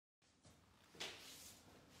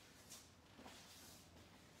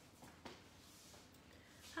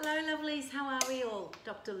ladies, how are we all?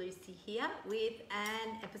 Dr. Lucy here with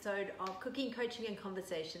an episode of Cooking, Coaching and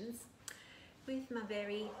Conversations with my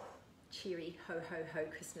very cheery ho ho ho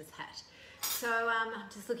Christmas hat. So I'm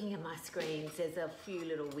just looking at my screens. There's a few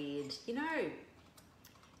little weird, again,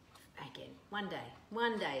 one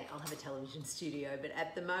day I'll have a television studio, but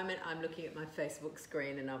at the moment I'm looking at my Facebook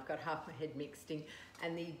screen and I've got half my head mixed in,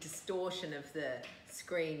 and the distortion of the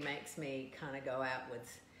screen makes me kind of go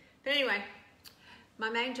outwards. But anyway, my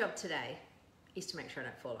main job today is to make sure I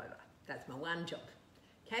don't fall over. That's my one job.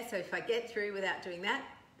 Okay, so if I get through without doing that,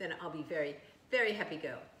 then I'll be very, very happy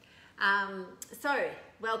girl. So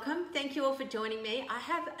welcome, thank you all for joining me. I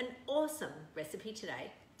have an awesome recipe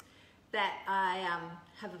today that I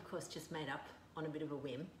have of course just made up on a bit of a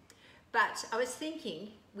whim. But I was thinking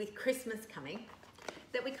with Christmas coming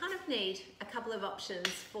that we kind of need a couple of options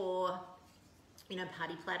for,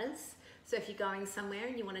 party platters. So if you're going somewhere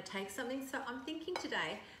and you want to take something, so I'm thinking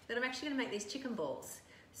today that I'm actually going to make these chicken balls.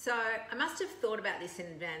 So I must have thought about this in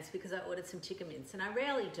advance because I ordered some chicken mince, and I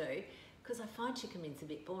rarely do because I find chicken mince a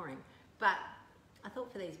bit boring. But I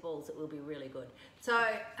thought for these balls it will be really good. So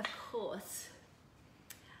of course,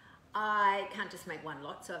 I can't just make one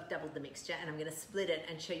lot, so I've doubled the mixture and I'm going to split it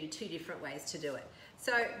and show you two different ways to do it.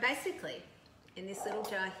 So basically, in this little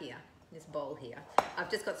jar here, this bowl here, I've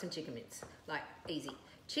just got some chicken mince, like easy.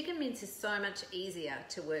 Chicken mince is so much easier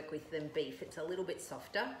to work with than beef. It's a little bit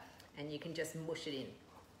softer and you can just mush it in.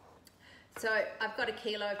 So I've got a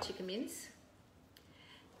kilo of chicken mince,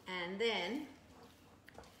 and then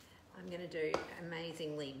I'm going to do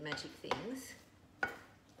amazingly magic things.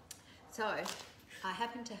 So I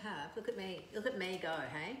happen to have, look at me go,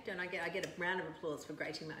 hey? Don't I get a round of applause for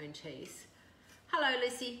grating my own cheese. Hello,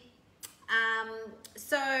 Lucy.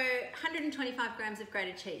 So 125 grams of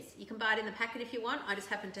grated cheese. You can buy it in the packet if you want. I just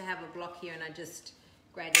happen to have a block here and I just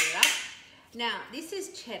grated it up. Now, this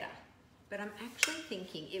is cheddar, but I'm actually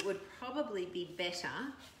thinking it would probably be better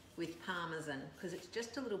with Parmesan because it's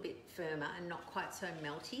just a little bit firmer and not quite so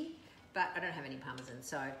melty, but I don't have any Parmesan,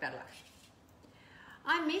 so bad luck.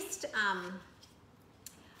 I missed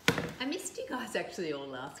you guys actually all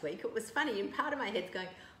last week. It was funny, and part of my head's going,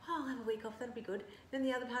 oh, I'll have a week off, that'll be good. Then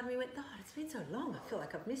the other part of me went, God, it's been so long, I feel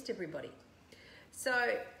like I've missed everybody.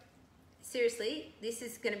 So seriously, this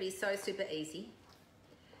is going to be so super easy.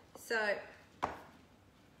 So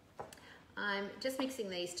I'm just mixing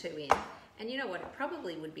these two in, and you know what, it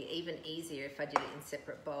probably would be even easier if I did it in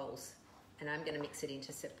separate bowls, and I'm going to mix it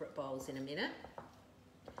into separate bowls in a minute.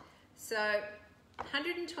 So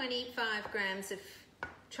 125 grams of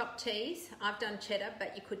chopped teas. I've done cheddar,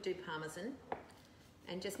 but you could do Parmesan.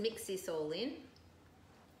 And just mix this all in.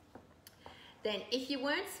 Then if you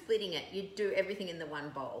weren't splitting it, you'd do everything in the one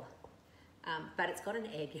bowl. But it's got an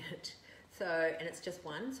egg in it. And it's just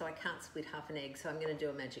one, so I can't split half an egg, so I'm going to do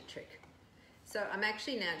a magic trick. So I'm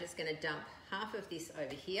actually now just going to dump half of this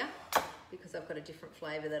over here because I've got a different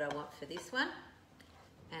flavour that I want for this one,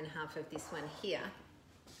 and half of this one here.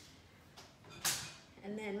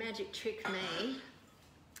 And then magic trick me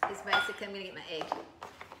is basically I'm going to get my egg,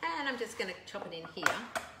 and I'm just going to chop it in here,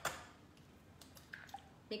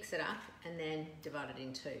 mix it up, and then divide it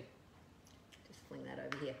in two. Just fling that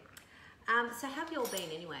over here. So how have you all been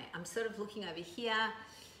anyway? I'm sort of looking over here.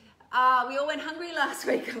 We all went hungry last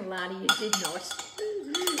week. Lani, you did not.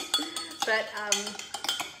 But,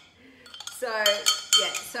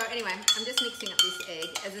 so anyway, I'm just mixing up this egg.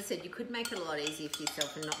 As I said, you could make it a lot easier for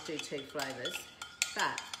yourself and not do two flavours.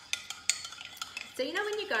 But so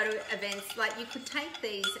when you go to events, like you could take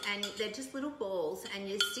these and they're just little balls and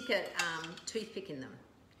you stick a toothpick in them.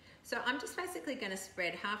 So I'm just basically going to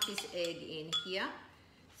spread half this egg in here.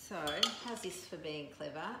 So how's this for being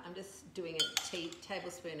clever? I'm just doing a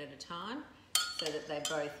tablespoon at a time so that they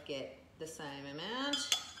both get the same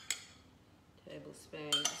amount.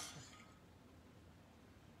 Tablespoons.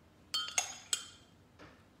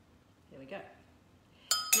 There we go.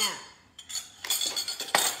 Now,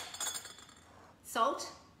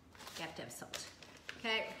 salt, you have to have salt,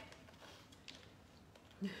 okay?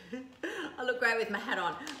 I look great with my hat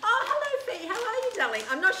on. Oh, hello Fee, how are you, darling?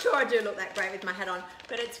 I'm not sure I do look that great with my hat on,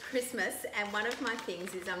 but it's Christmas, and one of my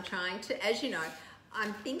things is I'm trying to, as you know,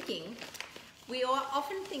 I'm thinking, we all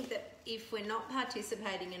often think that if we're not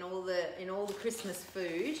participating in all the Christmas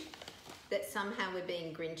food, that somehow we're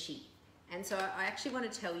being Grinchy. And so I actually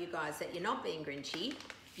want to tell you guys that you're not being Grinchy.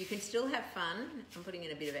 You can still have fun. I'm putting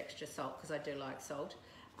in a bit of extra salt because I do like salt.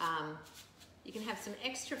 You can have some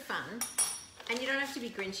extra fun, and you don't have to be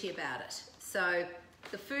Grinchy about it. So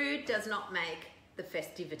the food does not make the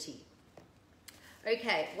festivity.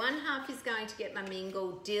 Okay, one half is going to get my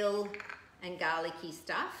mingle, dill and garlicky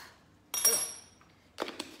stuff. Ugh.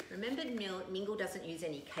 Remember, Mingle doesn't use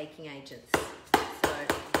any caking agents. So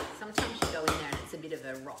sometimes you go in there and it's a bit of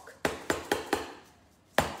a rock.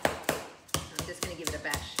 I'm just going to give it a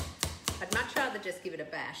bash. I'd much rather just give it a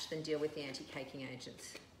bash than deal with the anti-caking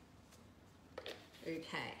agents.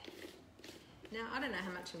 Okay. Now, I don't know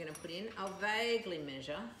how much I'm going to put in. I'll vaguely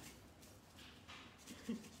measure.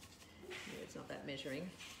 It's not that measuring.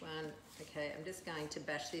 One. Okay, I'm just going to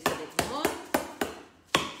bash this a bit more.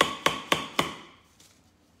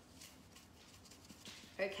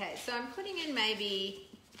 Okay, so I'm putting in maybe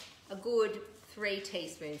a good 3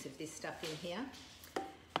 teaspoons of this stuff in here.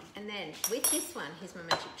 And then with this one, here's my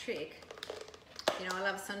magic trick. You know, I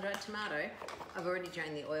love sun-dried tomato. I've already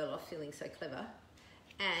drained the oil off, feeling so clever.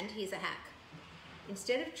 And here's a hack.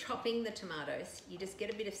 Instead of chopping the tomatoes, you just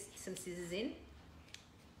get a bit of some scissors in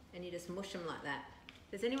and you just mush them like that.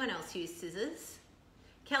 Does anyone else use scissors?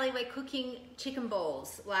 Kelly, we're cooking chicken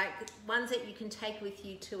balls, like ones that you can take with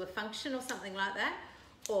you to a function or something like that,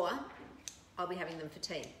 or I'll be having them for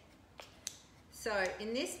tea. So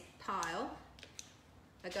in this pile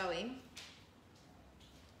are going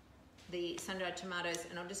the sun-dried tomatoes,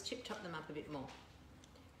 and I'll just chop them up a bit more.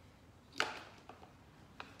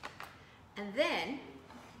 And then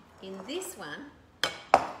in this one,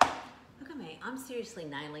 look at me, I'm seriously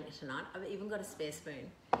nailing it tonight. I've even got a spare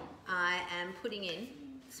spoon. I am putting in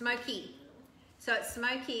smoky. So it's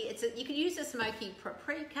smoky, you could use a smoky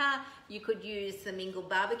paprika, you could use the Mingle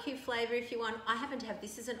barbecue flavor if you want. I happen to have,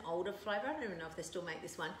 this is an older flavor, I don't even know if they still make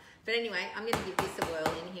this one. But anyway, I'm gonna give this a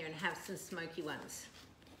whirl in here and have some smoky ones.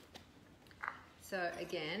 So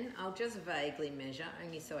again, I'll just vaguely measure,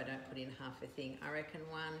 only so I don't put in half a thing. I reckon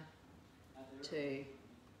 1, 2,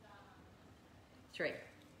 3.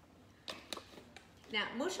 Now,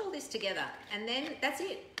 mush all this together, and then that's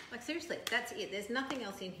it. Like seriously, that's it. There's nothing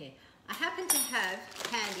else in here. I happen to have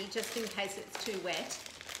handy, just in case it's too wet,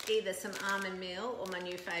 either some almond meal or my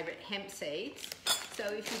new favorite, hemp seeds. So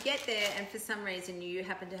if you get there and for some reason you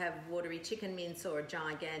happen to have watery chicken mince or a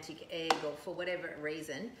gigantic egg, or for whatever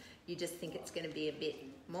reason, you just think it's gonna be a bit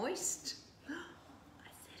moist. I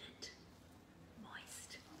said it,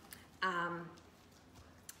 moist.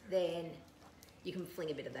 Then you can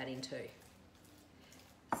fling a bit of that in too.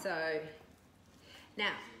 So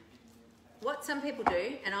now, what some people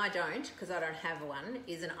do, and I don't because I don't have one,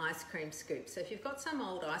 is an ice cream scoop. So if you've got some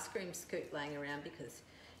old ice cream scoop laying around because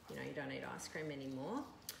you know you don't eat ice cream anymore,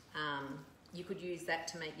 you could use that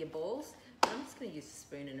to make your balls. But I'm just going to use a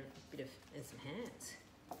spoon and some hands.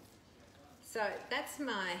 So that's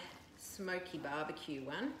my smoky barbecue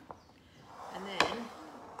one, and then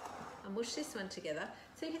I mush this one together.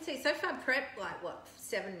 So you can see so far prepped like what,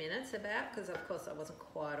 7 minutes about, because of course I wasn't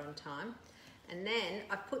quite on time. And then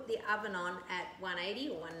I put the oven on at 180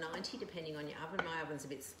 or 190 depending on your oven. My oven's a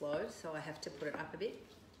bit slow, so I have to put it up a bit.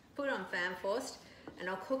 Put it on fan forced, and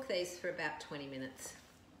I'll cook these for about 20 minutes.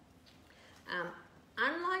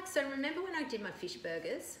 So remember when I did my fish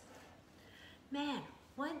burgers? Man,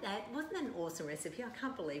 wasn't that an awesome recipe? I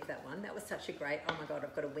can't believe that one. That was such a great, oh my God,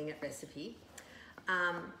 I've got a wing it recipe.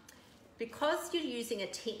 Because you're using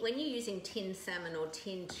when you're using tin salmon or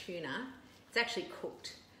tin tuna, it's actually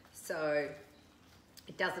cooked. So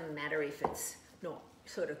it doesn't matter if it's not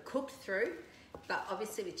sort of cooked through, but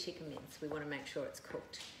obviously with chicken mince, we want to make sure it's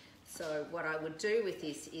cooked. So what I would do with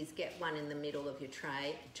this is get one in the middle of your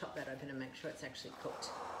tray, chop that open and make sure it's actually cooked.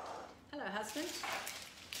 Hello, husband.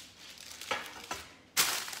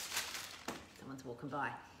 Someone's walking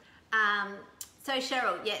by. So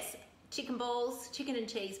Cheryl, yes, chicken balls, chicken and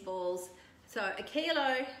cheese balls. So a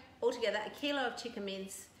kilo altogether, a kilo of chicken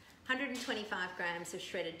mince, 125 grams of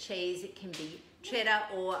shredded cheese. It can be cheddar,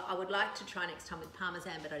 or I would like to try next time with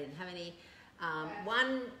Parmesan, but I didn't have any.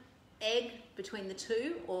 1 egg between the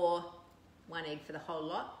two, or 1 egg for the whole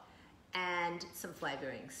lot, and some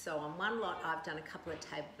flavorings. So on one lot, I've done a couple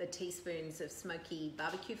of teaspoons of smoky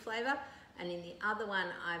barbecue flavor, and in the other one,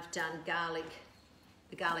 I've done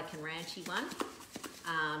the garlic and ranchy one,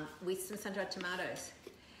 with some sun-dried tomatoes.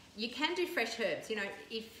 You can do fresh herbs. You know,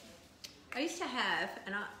 if I used to have,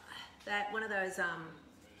 one of those,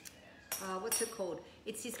 what's it called?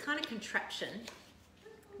 It's this kind of contraption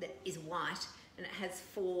that is white, and it has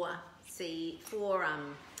 4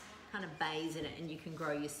 kind of bays in it, and you can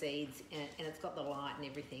grow your seeds in it, and it's got the light and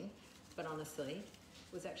everything. But honestly,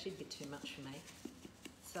 it was actually a bit too much for me.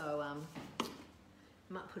 So I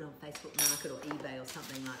might put it on Facebook Market or eBay or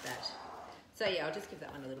something like that. So yeah, I'll just give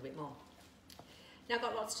that one a little bit more. Now I've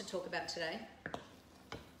got lots to talk about today.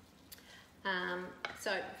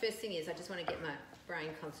 So first thing is I just want to get my brain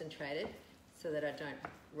concentrated so that I don't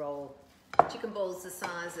roll chicken balls the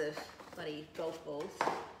size of bloody golf balls.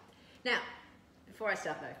 Now, Before I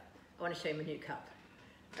start though, I want to show you my new cup.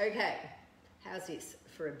 Okay, how's this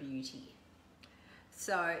for a beauty?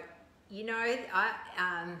 So, you know,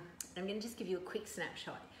 I'm going to just give you a quick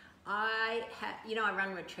snapshot. I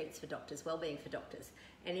run retreats for doctors, wellbeing for doctors,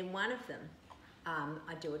 and in one of them,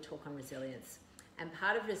 I do a talk on resilience. And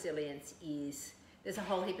part of resilience is, there's a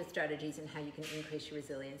whole heap of strategies in how you can increase your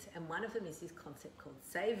resilience, and one of them is this concept called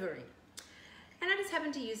savoring. And I just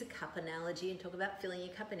happened to use a cup analogy and talk about filling your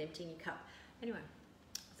cup and emptying your cup. Anyway,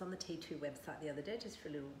 I was on the T2 website the other day just for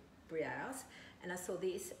a little browse, and I saw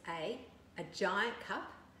this, a giant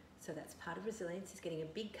cup, so that's part of resilience, is getting a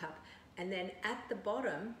big cup, and then at the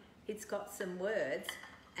bottom, it's got some words,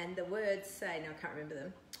 and the words say, now I can't remember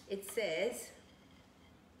them, it says,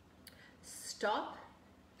 stop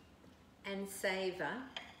and savor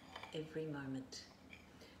every moment.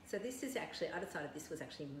 So this is actually, I decided this was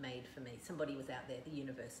actually made for me. Somebody was out there, the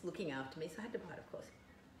universe, looking after me, so I had to buy it, of course.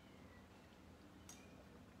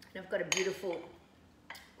 And I've got a beautiful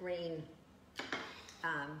green,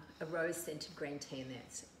 a rose-scented green tea in there.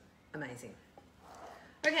 It's amazing.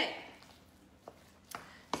 Okay,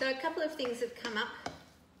 so a couple of things have come up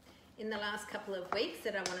in the last couple of weeks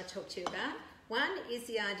that I want to talk to you about. One is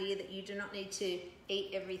the idea that you do not need to eat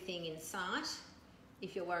everything in sight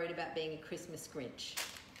if you're worried about being a Christmas Grinch.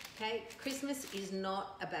 Okay, Christmas is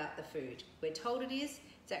not about the food. We're told it is,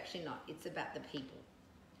 it's actually not. It's about the people.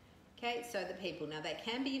 Okay, so the people. Now they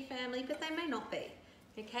can be your family, but they may not be.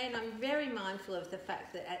 Okay, and I'm very mindful of the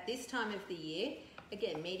fact that at this time of the year,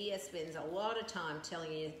 again, media spends a lot of time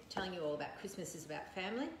telling you all about Christmas is about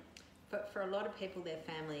family, but for a lot of people, their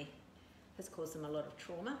family has caused them a lot of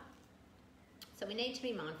trauma. So we need to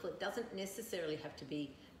be mindful. It doesn't necessarily have to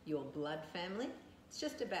be your blood family. It's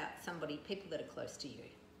just about people that are close to you.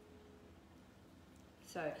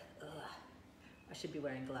 So, I should be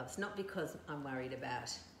wearing gloves, not because I'm worried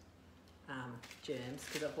about germs,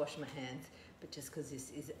 because I've washed my hands, but just because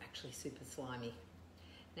this is actually super slimy.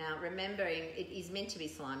 Now, remembering it is meant to be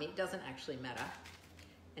slimy, it doesn't actually matter.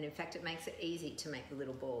 And in fact, it makes it easy to make the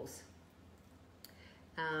little balls.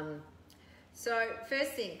 So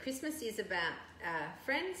first thing, Christmas is about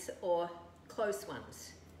friends or close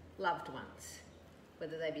ones, loved ones.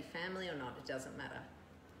 Whether they be family or not, it doesn't matter.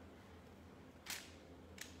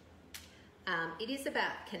 It is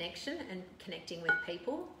about connection and connecting with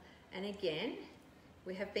people. And again,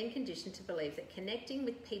 we have been conditioned to believe that connecting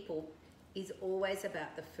with people is always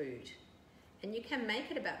about the food. And you can make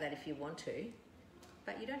it about that if you want to,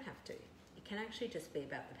 but you don't have to. It can actually just be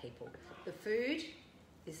about the people. The food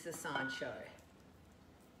is the sideshow.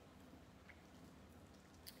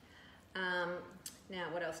 Now,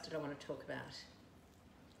 what else did I want to talk about?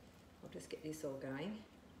 I'll just get this all going.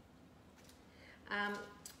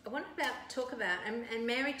 I want to talk about, and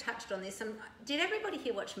Mary touched on this. Did everybody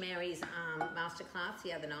here watch Mary's masterclass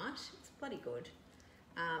the other night? It's bloody good.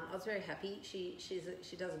 I was very happy. She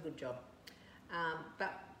does a good job.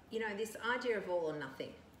 But you know, this idea of all or nothing.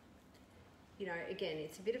 You know, again,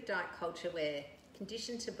 it's a bit of diet culture. We're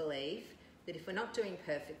conditioned to believe that if we're not doing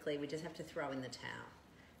perfectly, we just have to throw in the towel.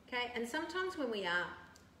 Okay, and sometimes when we are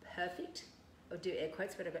perfect, I'll do air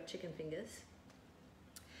quotes, but I've got chicken fingers.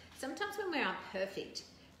 Sometimes when we are perfect,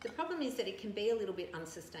 the problem is that it can be a little bit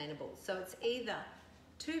unsustainable. So it's either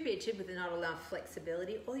too rigid with not enough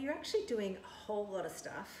flexibility, or you're actually doing a whole lot of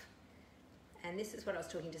stuff. And this is what I was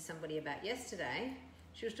talking to somebody about yesterday.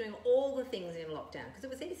 She was doing all the things in lockdown because it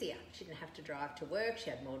was easier. She didn't have to drive to work. She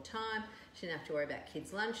had more time. She didn't have to worry about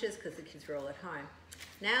kids' lunches because the kids were all at home.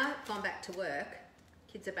 Now, gone back to work,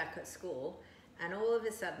 kids are back at school, and all of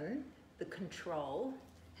a sudden, the control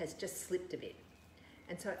has just slipped a bit.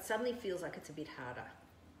 And so it suddenly feels like it's a bit harder.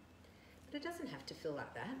 But it doesn't have to feel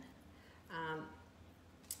like that.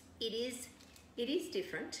 It is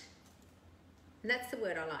different. And that's the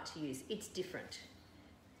word I like to use. It's different.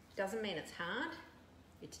 Doesn't mean it's hard.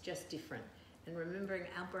 It's just different. And remembering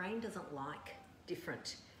our brain doesn't like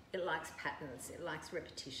different. It likes patterns. It likes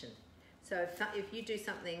repetition. So if you do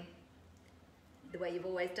something the way you've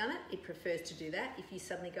always done it, it prefers to do that. If you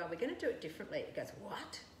suddenly go, we're going to do it differently, it goes,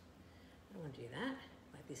 what? I don't want to do that.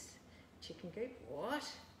 Like this chicken coop, what?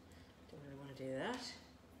 Don't really want to do that.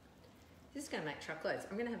 This is going to make truckloads.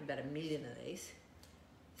 I'm going to have about 1 million of these.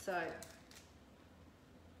 So,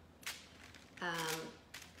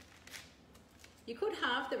 you could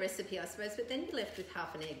halve the recipe, I suppose, but then you're left with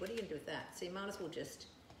half an egg. What are you going to do with that? So you might as well just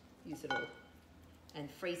use it all and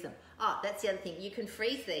freeze them. Oh, that's the other thing. You can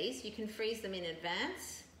freeze these. You can freeze them in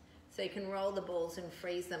advance. So you can roll the balls and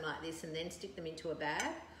freeze them like this and then stick them into a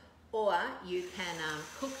bag. Or you can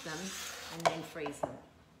cook them and then freeze them.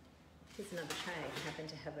 Here's another tray I happen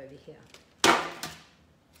to have over here.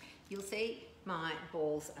 You'll see My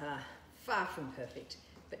balls are far from perfect,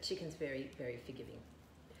 but chicken's very, very forgiving.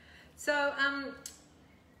 So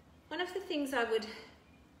one of the things I would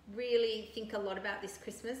really think a lot about this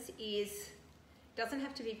Christmas is, doesn't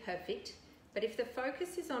have to be perfect, but if the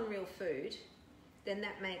focus is on real food, then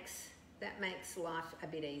that makes life a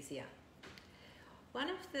bit easier. One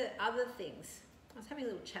of the other things, I was having a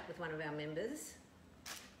little chat with one of our members.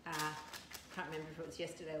 Can't remember if it was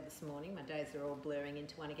yesterday or this morning. My days are all blurring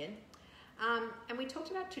into one again. And we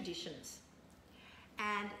talked about traditions.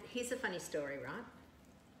 And here's a funny story, right?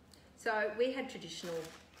 So we had traditional,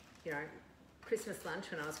 Christmas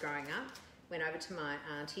lunch when I was growing up. Went over to my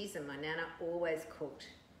aunties, and my nana always cooked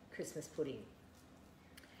Christmas pudding.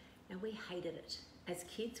 And we hated it. As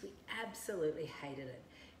kids, we absolutely hated it.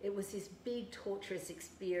 It was this big torturous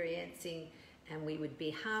experiencing, and we would be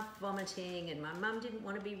half vomiting, and my mum didn't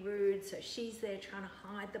want to be rude, so she's there trying to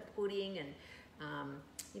hide the pudding, and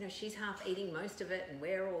she's half eating most of it, and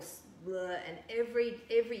we're all bleh. And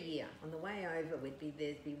every year on the way over,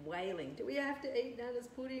 there'd be wailing, do we have to eat Nana's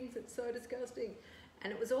puddings? It's so disgusting.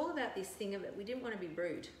 And it was all about this thing of it. We didn't want to be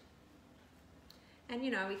rude. And we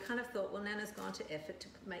kind of thought, well, Nana's gone to effort to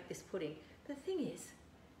make this pudding. But the thing is,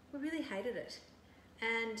 we really hated it.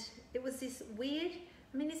 And it was this weird,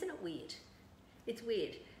 isn't it weird? It's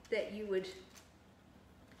weird that you would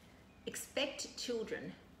expect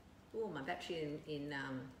children. Oh, my battery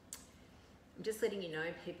I'm just letting you know,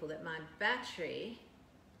 people, that my battery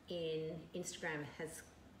in Instagram has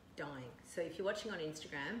dying. So if you're watching on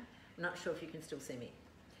Instagram, I'm not sure if you can still see me.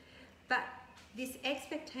 But this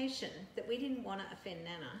expectation that we didn't want to offend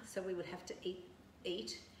Nana, so we would have to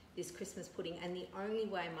eat this Christmas pudding, and the only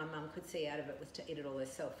way my mum could see out of it was to eat it all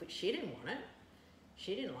herself, which she didn't want it.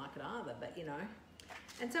 She didn't like it either, but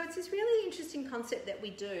And so it's this really interesting concept that we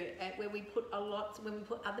do, where we put when we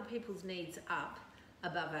put other people's needs up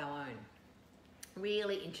above our own.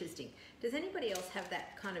 Really interesting. Does anybody else have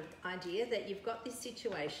that kind of idea that you've got this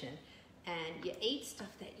situation and you eat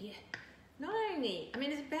stuff that you not only,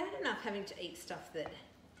 it's bad enough having to eat stuff that,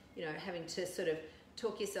 having to sort of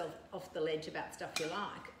talk yourself off the ledge about stuff you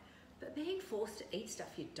like, but being forced to eat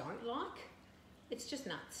stuff you don't like, it's just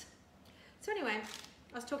nuts. So anyway,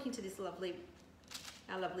 I was talking to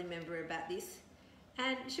our lovely member about this,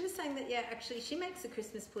 and she was saying that, actually she makes the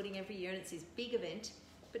Christmas pudding every year, and it's this big event,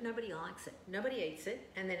 but nobody likes it. Nobody eats it,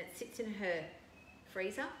 and then it sits in her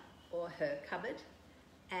freezer or her cupboard,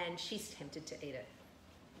 and she's tempted to eat it.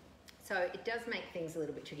 So it does make things a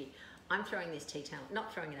little bit tricky. I'm throwing this tea towel,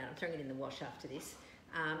 not throwing it out, I'm throwing it in the wash after this.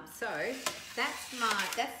 So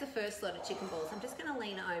that's the first lot of chicken balls. I'm just gonna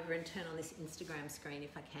lean over and turn on this Instagram screen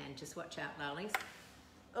if I can. Just watch out, darlings.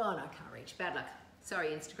 Oh no, I can't reach, bad luck. Sorry,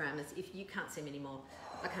 Instagrammers, if you can't see me anymore,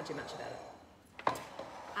 I can't do much about it.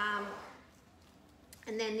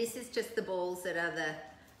 And then this is just the balls that are the,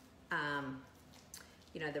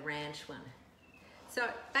 the ranch one. So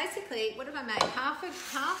basically, what have I made? Half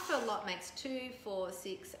a lot makes 2, 4,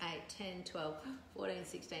 6, 8, 10, 12, 14,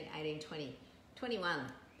 16, 18, 20, 21.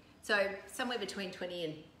 So somewhere between 20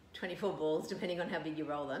 and 24 balls, depending on how big you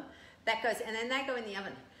roll them. That goes, and then they go in the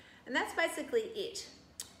oven. And that's basically it.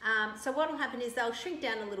 So what will happen is they'll shrink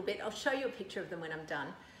down a little bit. I'll show you a picture of them when I'm done.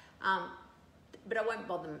 But I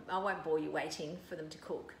won't bore you waiting for them to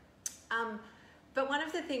cook. But one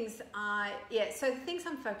of the things so the things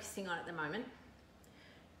I'm focusing on at the moment,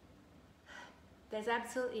 there's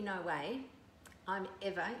absolutely no way I'm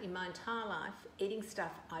ever in my entire life eating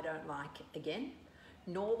stuff I don't like again,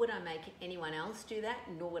 nor would I make anyone else do that,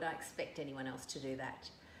 nor would I expect anyone else to do that.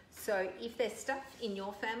 So if there's stuff in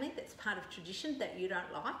your family that's part of tradition that you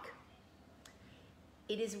don't like,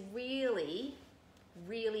 it is really,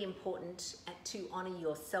 really important to honour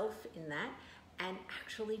yourself in that and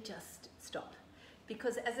actually just stop.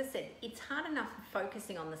 Because as I said, it's hard enough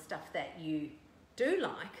focusing on the stuff that you do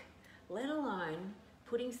like, let alone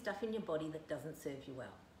putting stuff in your body that doesn't serve you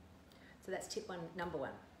well. So that's number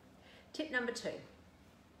one. Tip number 2,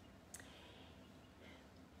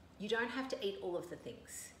 you don't have to eat all of the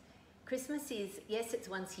things. Christmas is, yes, it's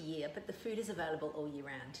once a year, but the food is available all year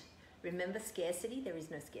round. Remember scarcity, there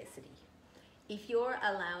is no scarcity. If you're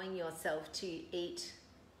allowing yourself to eat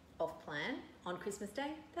off plan on Christmas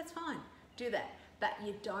Day, that's fine, do that. But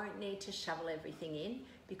you don't need to shovel everything in,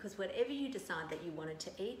 because whatever you decide that you wanted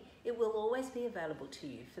to eat, it will always be available to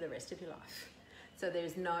you for the rest of your life. So there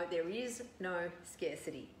is no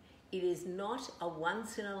scarcity. It is not a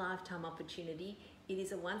once in a lifetime opportunity. It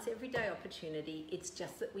is a once every day opportunity. It's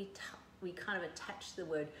just that we kind of attach the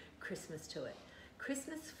word Christmas to it.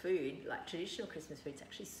 Christmas food, like traditional Christmas food, is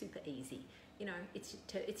actually super easy. It's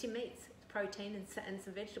your meats, protein and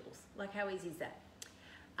some vegetables. Like, how easy is that?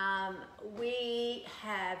 We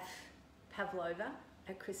have pavlova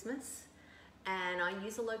at Christmas, and I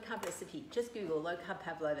use a low carb recipe. Just Google low carb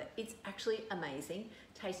pavlova. It's actually amazing.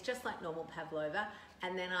 Tastes just like normal pavlova.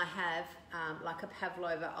 And then I have like a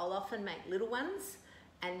pavlova. I'll often make little ones,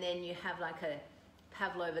 and then you have like a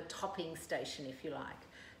pavlova topping station, if you like.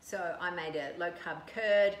 So I made a low carb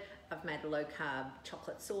curd. I've made a low carb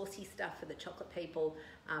chocolate saucy stuff for the chocolate people,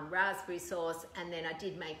 raspberry sauce, and then I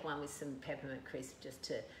did make one with some peppermint crisp just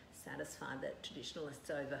to satisfy the traditionalists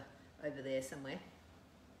over there somewhere.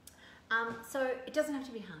 So it doesn't have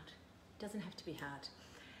to be hard. It doesn't have to be hard.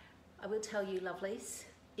 I will tell you, lovelies,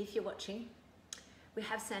 if you're watching, we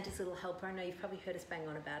have Santa's Little Helper. I know you've probably heard us bang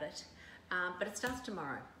on about it, but it starts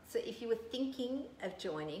tomorrow. So if you were thinking of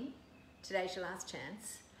joining, today's your last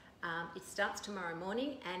chance. It starts tomorrow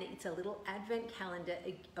morning, and it's a little advent calendar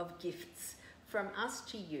of gifts from us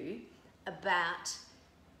to you about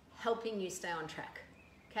helping you stay on track.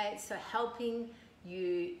 Okay, so helping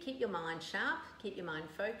you keep your mind sharp, keep your mind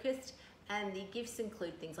focused, and the gifts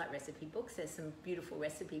include things like recipe books. There's some beautiful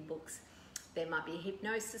recipe books. There might be a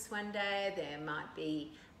hypnosis one day, there might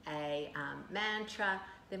be a mantra,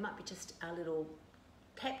 there might be just a little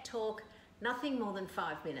pep talk. Nothing more than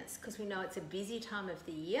 5 minutes, because we know it's a busy time of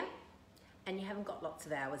the year and you haven't got lots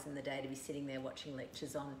of hours in the day to be sitting there watching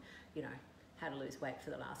lectures on, you know, how to lose weight for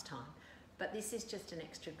the last time. But this is just an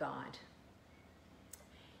extra guide.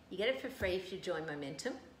 You get it for free if you join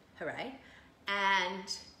Momentum, hooray.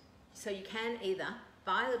 And so you can either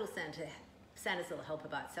buy a little Santa's Little Helper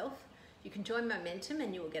by itself. You can join Momentum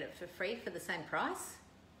and you will get it for free for the same price.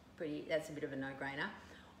 That's a bit of a no-brainer.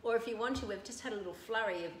 Or if you want to, we've just had a little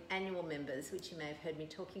flurry of annual members, which you may have heard me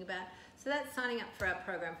talking about. So that's signing up for our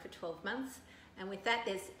program for 12 months. And with that,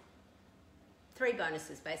 there's 3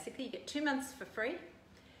 bonuses, basically. You get 2 months for free.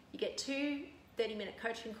 You get 2 30-minute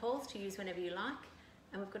coaching calls to use whenever you like.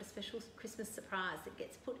 And we've got a special Christmas surprise that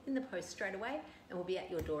gets put in the post straight away and will be at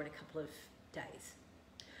your door in a couple of days.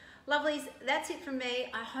 Lovelies, that's it from me.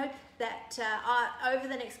 I hope that over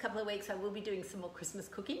the next couple of weeks, I will be doing some more Christmas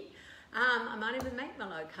cooking. I might even make my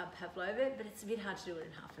low carb pavlova, but it's a bit hard to do it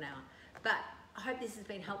in half an hour. But I hope this has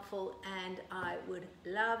been helpful, and I would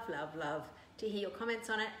love, love, love to hear your comments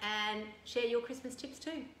on it and share your Christmas tips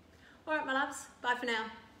too. All right, my loves, bye for now.